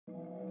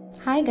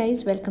Hi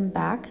guys, welcome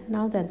back.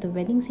 Now that the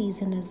wedding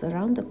season is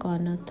around the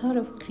corner, thought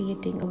of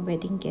creating a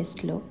wedding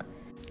guest look.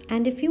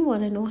 And if you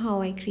want to know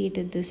how I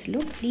created this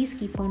look, please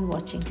keep on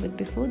watching. But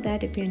before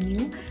that, if you're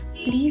new,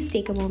 please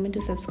take a moment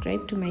to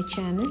subscribe to my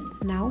channel.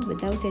 Now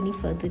without any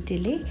further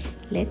delay,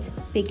 let's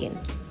begin.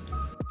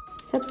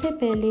 सबसे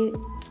पहले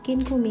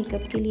skin को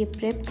makeup के लिए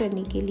prep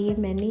करने के लिए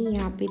मैंने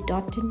यहाँ पे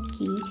डॉटन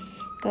की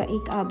का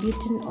एक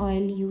आर्बुटिन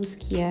ऑयल यूज़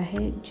किया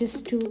है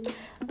just to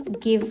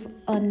give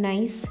a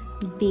nice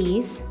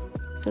base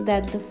so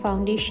that the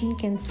foundation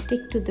can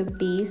stick to the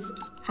base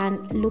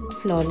and look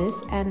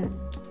flawless. and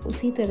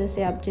उसी तरह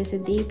से आप जैसे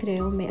देख रहे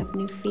हो मैं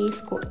अपने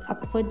फेस को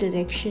अपवर्ड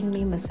डायरेक्शन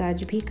में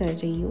मसाज भी कर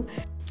रही हूँ।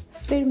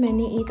 फिर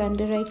मैंने एक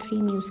अंडर आई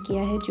क्रीम यूज़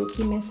किया है जो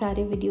कि मैं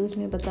सारे वीडियोस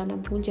में बताना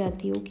भूल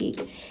जाती हूँ कि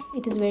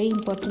it is very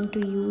important to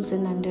use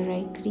an under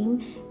eye cream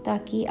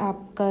ताकि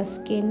आपका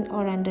स्किन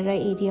और अंडर आई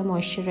एरिया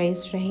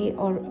मॉइस्चराइज रहे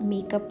और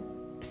मेकअप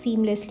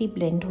सीमलेसली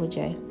ब्लेंड हो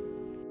जाए।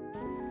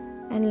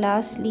 एंड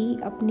लास्टली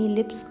अपनी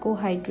लिप्स को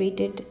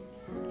हाइड्रेटेड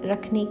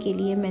रखने के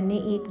लिए मैंने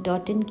एक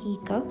डॉटन की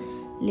का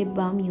लिप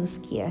बाम यूज़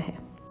किया है।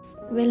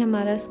 वेल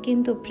हमारा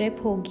स्किन तो प्रेप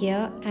हो गया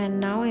and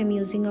now I am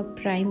using a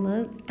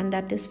primer and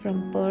that is from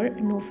पर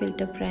no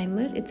filter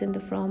primer. It's in the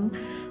form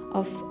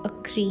of a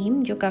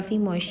cream जो काफ़ी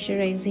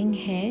मॉइस्चराइजिंग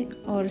है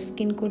और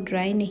स्किन को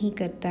ड्राई नहीं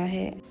करता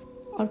है।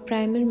 और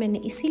प्राइमर मैंने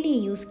इसीलिए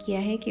यूज़ किया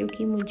है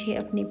क्योंकि मुझे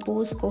अपने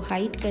पोर्स को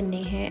हाइड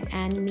करने हैं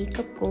एंड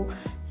मेकअप को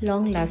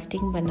लॉन्ग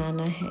लास्टिंग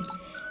बनाना है।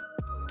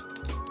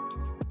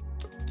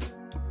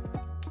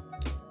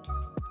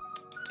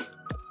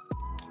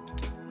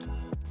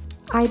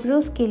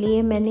 आईब्रोज़ के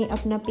लिए मैंने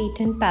अपना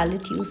पेटेंट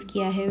पैलेट यूज़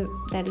किया है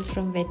that is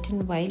from wait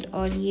and wild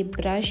और ये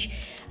ब्रश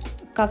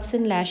कफ्स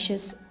एंड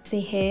लैशेस से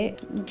है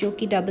जो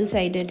कि डबल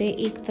साइडेड है।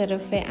 एक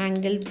तरफ है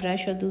एंगल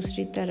ब्रश और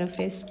दूसरी तरफ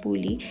है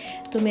स्पूली।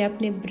 तो मैं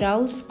अपने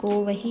ब्राउज़ को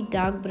वही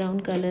डार्क ब्राउन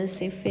कलर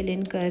से फिल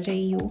इन कर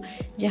रही हूँ।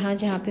 जहाँ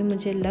जहाँ पे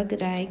मुझे लग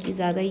रहा है कि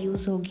ज़्यादा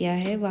यूज़ हो गया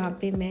है वहाँ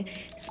पे मैं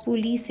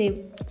स्पूली से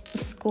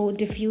उसको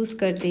डिफ्यूज़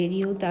कर दे रही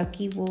हूँ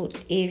ताकि वो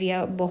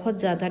एरिया बहुत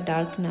ज़्यादा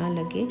डार्क ना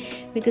लगे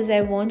because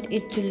I want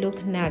it to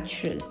look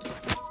natural.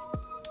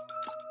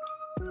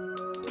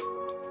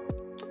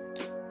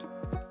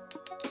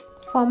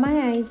 For my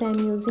eyes, I am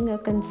using a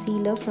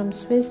concealer from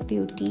Swiss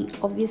Beauty.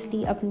 Obviously,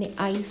 अपने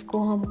eyes को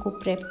हमको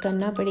प्रेप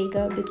करना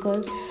पड़ेगा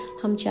बिकॉज़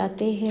हम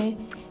चाहते हैं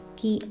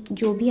कि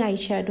जो भी आई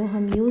शेडो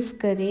हम यूज़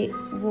करें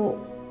वो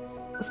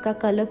उसका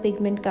कलर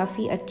पिगमेंट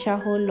काफ़ी अच्छा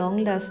हो,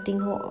 लॉन्ग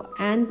लास्टिंग हो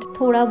एंड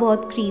थोड़ा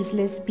बहुत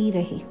क्रीजलेस भी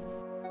रहे।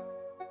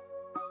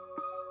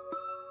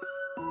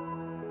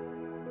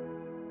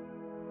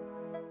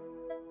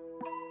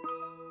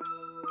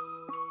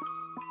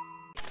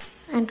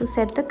 And to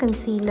set the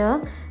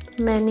concealer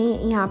मैंने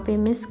यहाँ पे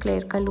मिस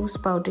क्लेयर का लूज़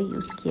पाउडर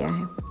यूज़ किया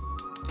है।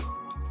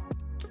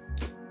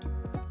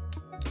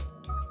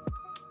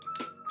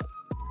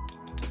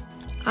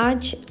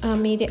 आज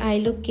मेरे आई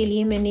लुक के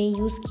लिए मैंने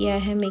यूज़ किया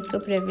है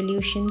मेकअप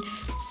रेवोल्यूशन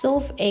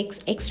सोफ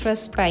एक्स एक्स्ट्रा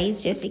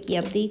स्पाइस। जैसे कि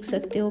आप देख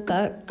सकते हो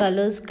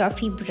कलर्स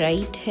काफ़ी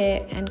ब्राइट है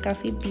एंड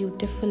काफ़ी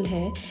ब्यूटीफुल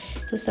है।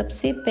 तो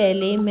सबसे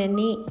पहले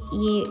मैंने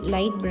ये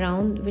light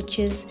brown which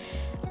is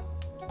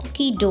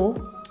cookie dough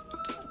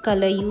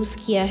colour use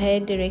किया है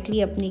डायरेक्टली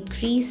अपनी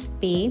क्रीज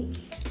पे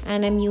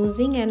and I am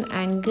using an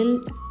angle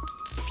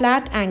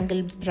flat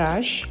angle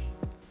brush.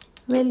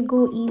 Will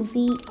go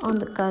easy on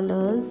the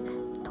colours.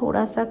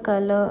 थोड़ा सा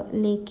कलर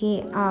लेके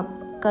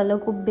आप कलर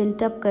को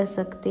बिल्ट अप कर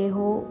सकते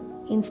हो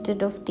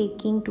instead of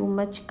taking too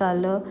much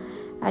colour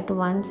eight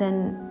once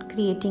and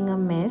creating a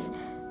mess.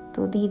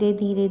 तो धीरे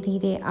धीरे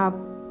धीरे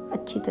आप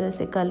अच्छी तरह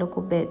से कलर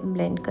को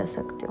ब्लेंड कर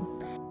सकते हो।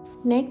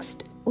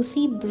 नेक्स्ट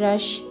उसी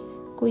ब्रश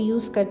को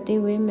यूज़ करते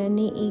हुए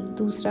मैंने एक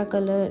दूसरा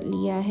कलर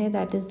लिया है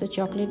that is the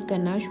chocolate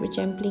ganache which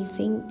I am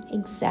placing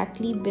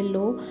exactly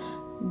below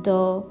the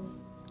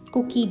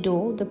cookie dough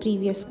the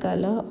previous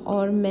colour.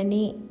 और मैंने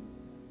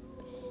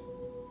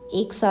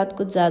एक साथ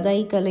कुछ ज़्यादा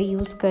ही कलर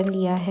यूज़ कर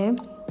लिया है।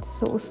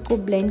 सो उसको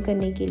ब्लेंड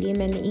करने के लिए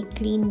मैंने एक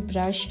क्लीन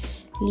ब्रश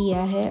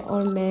लिया है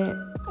और मैं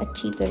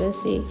अच्छी तरह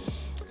से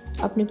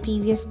अपने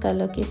प्रीवियस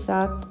कलर के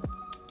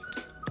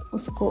साथ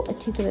उसको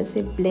अच्छी तरह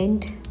से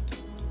ब्लेंड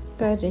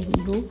कर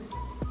रही हूँ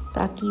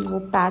ताकि वो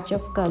पैच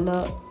ऑफ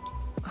कलर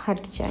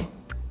हट जाए।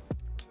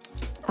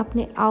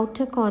 अपने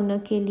आउटर कॉर्नर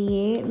के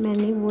लिए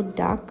मैंने वो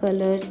डार्क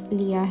कलर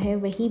लिया है,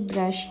 वही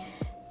ब्रश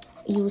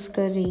यूज़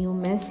कर रही हूँ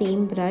मैं,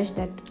 same brush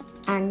that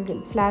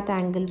angle flat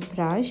angle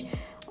brush.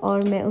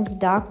 और मैं उस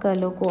डार्क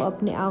कलर को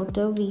अपने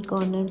आउटर वी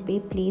कॉर्नर पे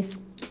प्लेस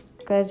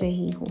कर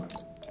रही हूँ।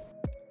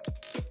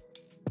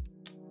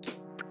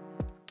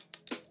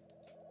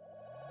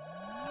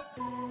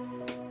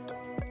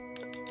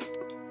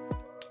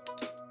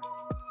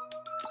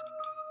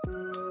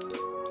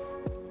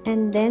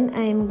 And then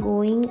I am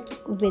going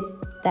with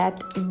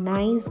that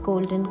nice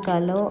golden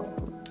color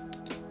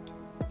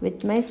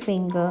with my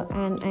finger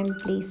and I'm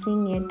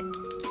placing it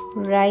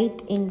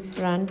right in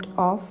front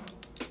of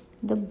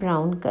the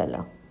brown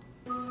color।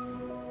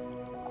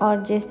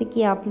 और जैसे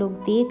कि आप लोग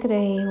देख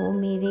रहे हो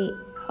मेरे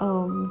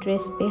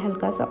ड्रेस पे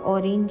हल्का सा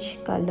ऑरेंज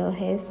कलर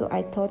है, सो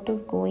I thought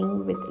of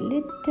going with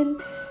little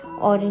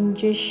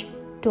orangish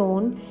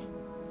tone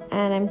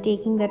and I'm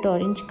taking that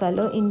orange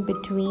color in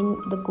between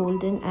the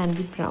golden and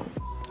the brown.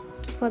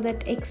 For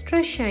that extra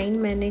shine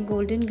मैंने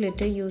golden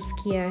glitter यूज़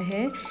किया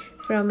है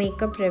from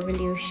Makeup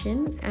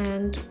Revolution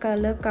and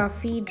color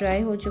काफ़ी dry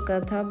हो चुका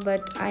था,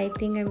 but I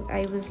think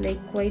I was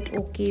like quite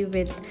okay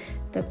with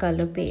the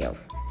color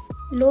payoff.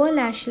 Lower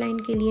lash line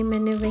के लिए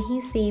मैंने वही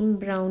सेम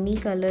ब्राउनी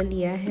कलर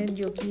लिया है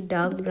जो कि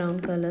डार्क ब्राउन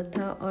कलर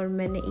था, और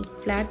मैंने एक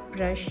फ्लैट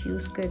ब्रश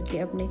यूज़ करके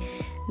अपने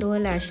लोअर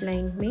लैश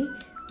लाइन में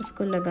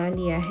उसको लगा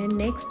लिया है।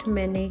 नेक्स्ट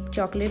मैंने एक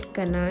चॉकलेट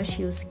गनाश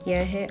यूज़ किया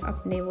है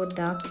अपने वो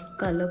डार्क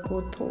कलर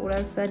को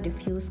थोड़ा सा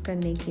डिफ्यूज़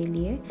करने के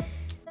लिए।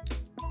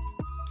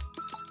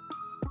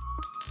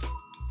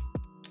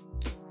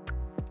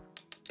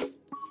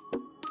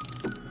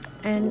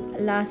 एंड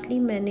लास्टली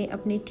मैंने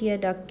अपने टीयर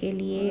डक के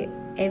लिए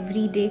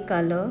everyday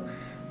colour,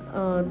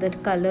 the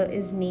colour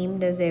is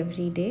named as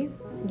everyday,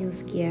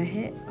 use किया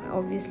है।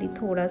 ऑब्वियसली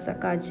थोड़ा सा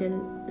काजल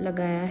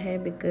लगाया है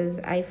because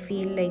I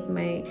feel like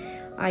my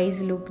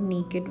eyes look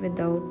naked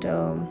without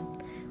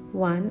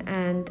one.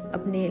 And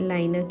अपने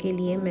लाइनर के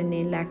लिए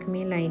मैंने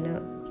लैक्मे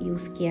लाइनर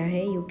यूज़ किया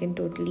है। You can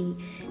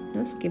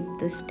totally skip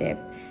this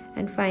step.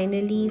 And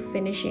finally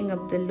finishing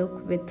up the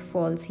look with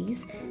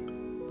fallacies.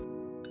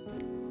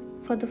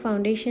 For the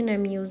foundation I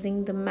am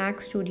using the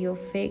Mac studio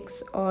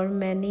fix, और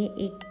मैंने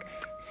एक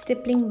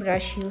stippling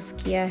brush use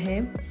किया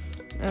है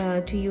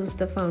to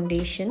use the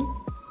foundation.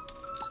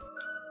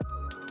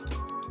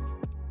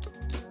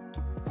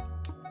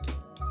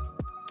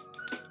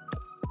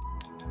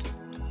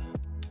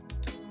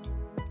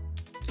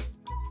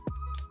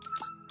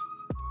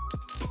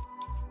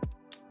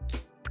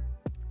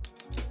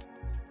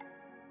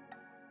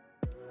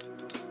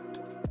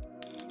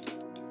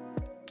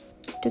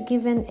 To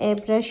give an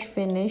airbrush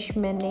finish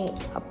मैंने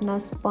अपना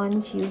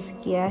sponge use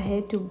किया है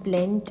to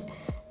blend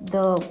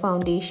the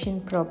foundation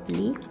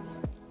properly.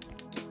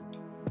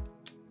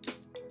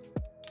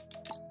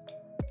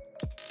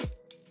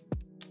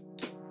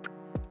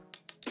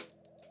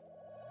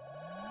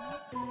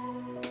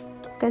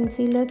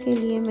 Concealer के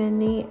लिए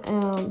मैंने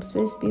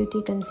स्विस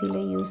ब्यूटी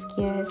कंसीलर यूज़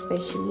किया है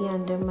specially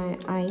under my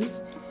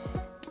eyes,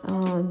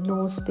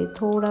 nose पे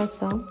थोड़ा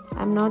सा।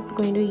 I am not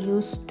going to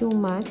use too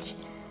much,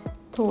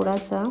 थोड़ा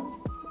सा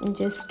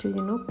just to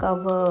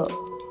cover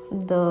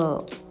the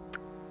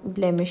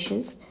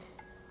blemishes,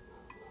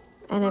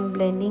 and I'm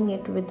blending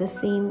it with the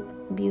same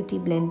beauty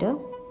blender.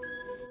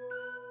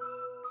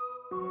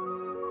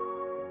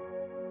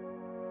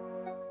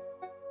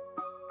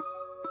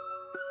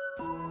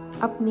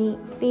 अपने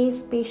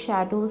face पे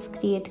shadows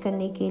create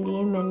करने के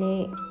लिए मैंने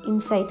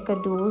इनसाइड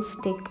का डो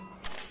स्टिक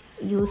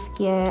यूज़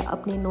किया है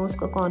अपने नोज़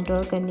को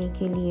कॉन्टोर करने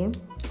के लिए,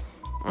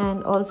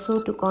 and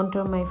also to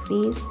contour my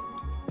face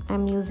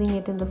I'm using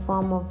it in the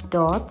form of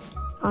dots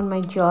on my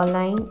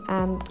jawline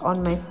and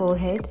on my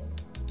forehead.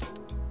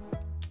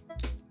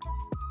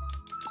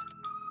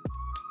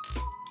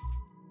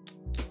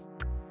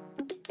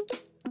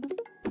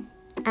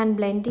 And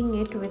blending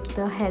it with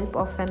the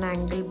help of an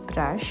angle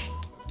brush.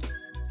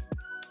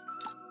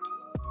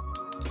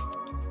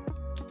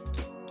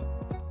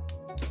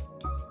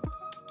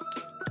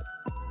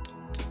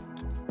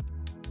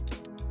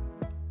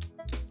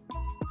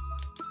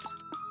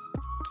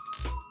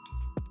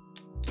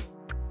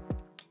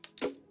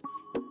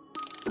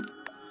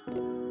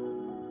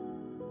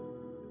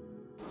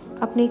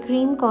 अपने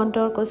cream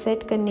contour को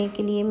set करने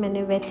के लिए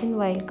मैंने wait and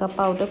wild का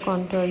powder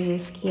contour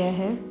use किया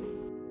है।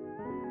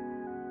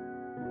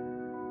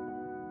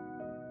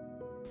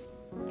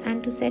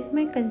 And to set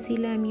my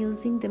concealer I am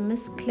using the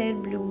miss clear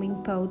blooming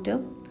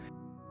powder.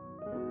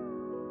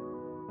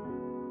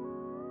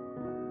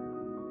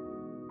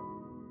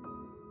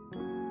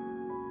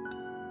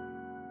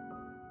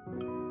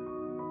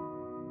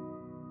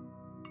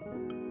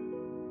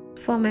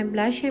 For my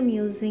blush I am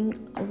using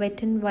a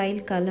Wet n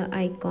Wild color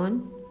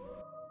Icon.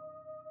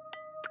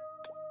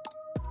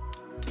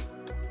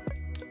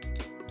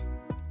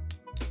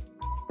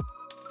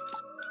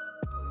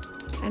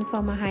 And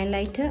for my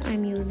highlighter I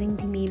am using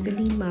the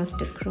Maybelline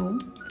Master Chrome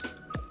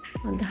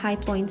on the high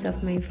points of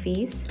my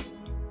face.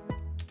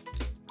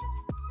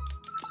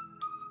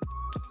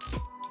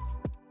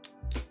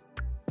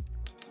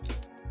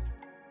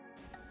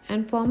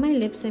 And for my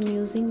lips I'm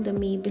using the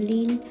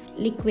Maybelline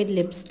liquid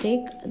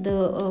lipstick. The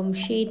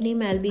shade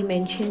name I'll be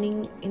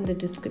mentioning in the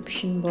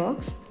description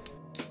box.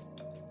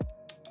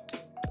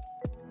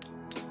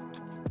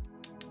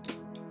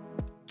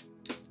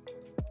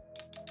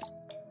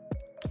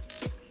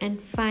 And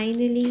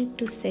finally,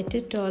 to set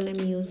it all,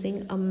 I'm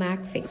using a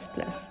MAC Fix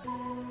Plus.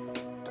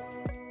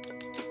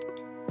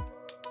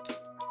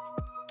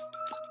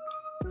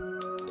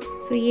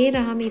 So ये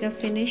रहा मेरा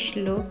finish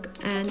look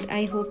and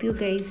I hope you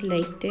guys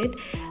liked it.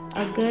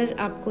 अगर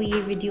आपको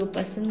ये video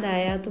पसंद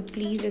आया तो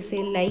please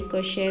इसे लाइक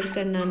और शेयर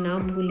करना ना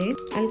भूलें.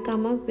 I'll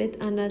come up with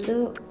another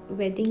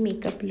wedding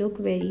makeup look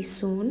very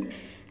soon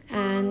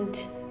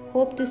and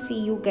hope to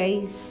see you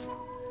guys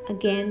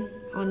again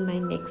on my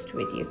next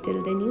video.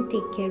 Till then, you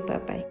take care.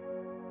 Bye bye.